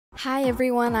Hi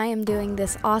everyone, I am doing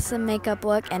this awesome makeup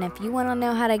look, and if you want to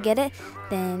know how to get it,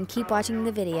 then keep watching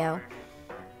the video.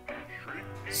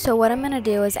 So what I'm going to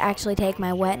do is actually take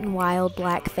my Wet n Wild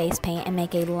black face paint and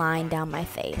make a line down my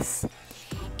face.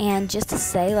 And just to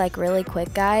say, like, really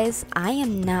quick guys, I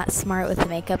am not smart with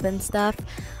makeup and stuff,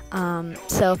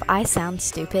 so if I sound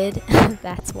stupid,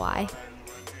 that's why.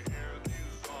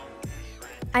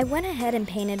 I went ahead and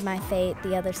painted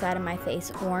the other side of my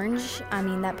face orange. I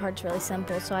mean, that part's really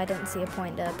simple, so I didn't see a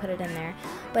point to put it in there.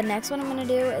 But next what I'm going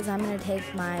to do is I'm going to take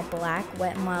my black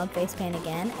Wet n Wild face paint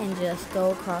again and just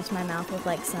go across my mouth with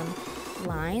like some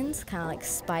lines, kind of like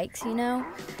spikes, you know?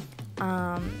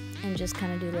 And just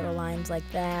kind of do little lines like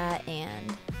that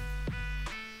and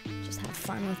just have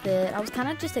fun with it. I was kind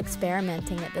of just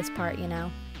experimenting at this part, you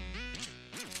know?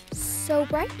 So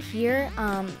right here,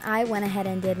 I went ahead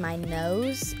and did my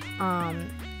nose,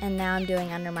 and now I'm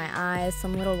doing under my eyes,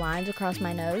 some little lines across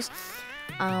my nose.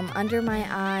 Under my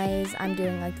eyes, I'm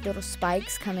doing like little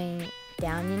spikes coming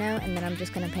down, you know, and then I'm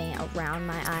just going to paint around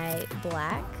my eye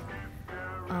black,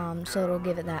 so it'll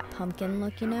give it that pumpkin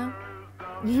look, you know.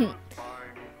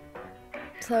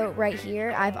 So right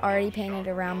here, I've already painted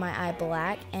around my eye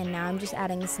black, and now I'm just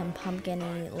adding some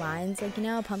pumpkin-y lines. Like, you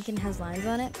know, a pumpkin has lines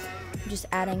on it. I'm just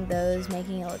adding those,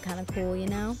 making it look kind of cool, you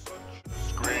know?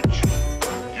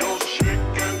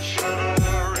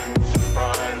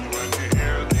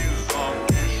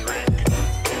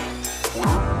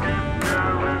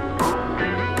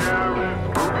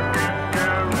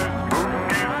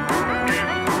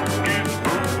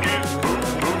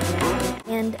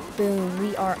 And boom,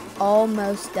 we are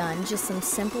almost done. Just some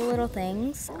simple little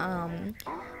things.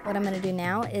 What I'm going to do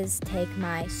now is take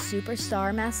my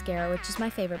Superstar mascara, which is my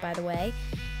favorite by the way,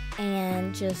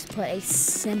 and just put a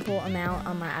simple amount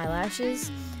on my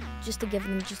eyelashes just to give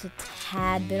them just a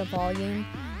tad bit of volume.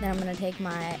 Then I'm going to take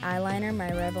my eyeliner, my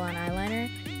Revlon eyeliner,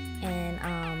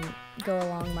 and go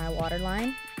along my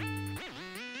waterline.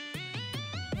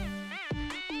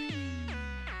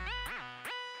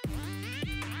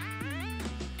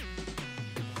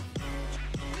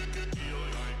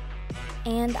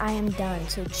 And I am done,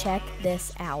 so check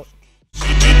this out.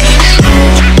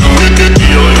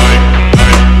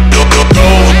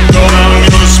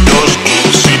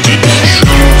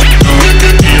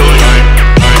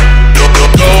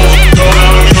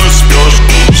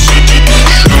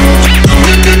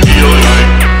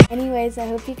 Anyways, I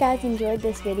hope you guys enjoyed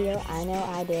this video. I know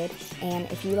I did.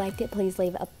 And if you liked it, please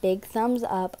leave a big thumbs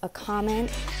up, a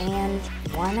comment, and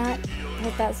why not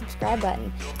hit that subscribe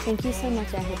button. Thank you so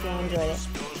much. I hope you all enjoyed it.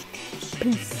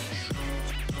 Peace.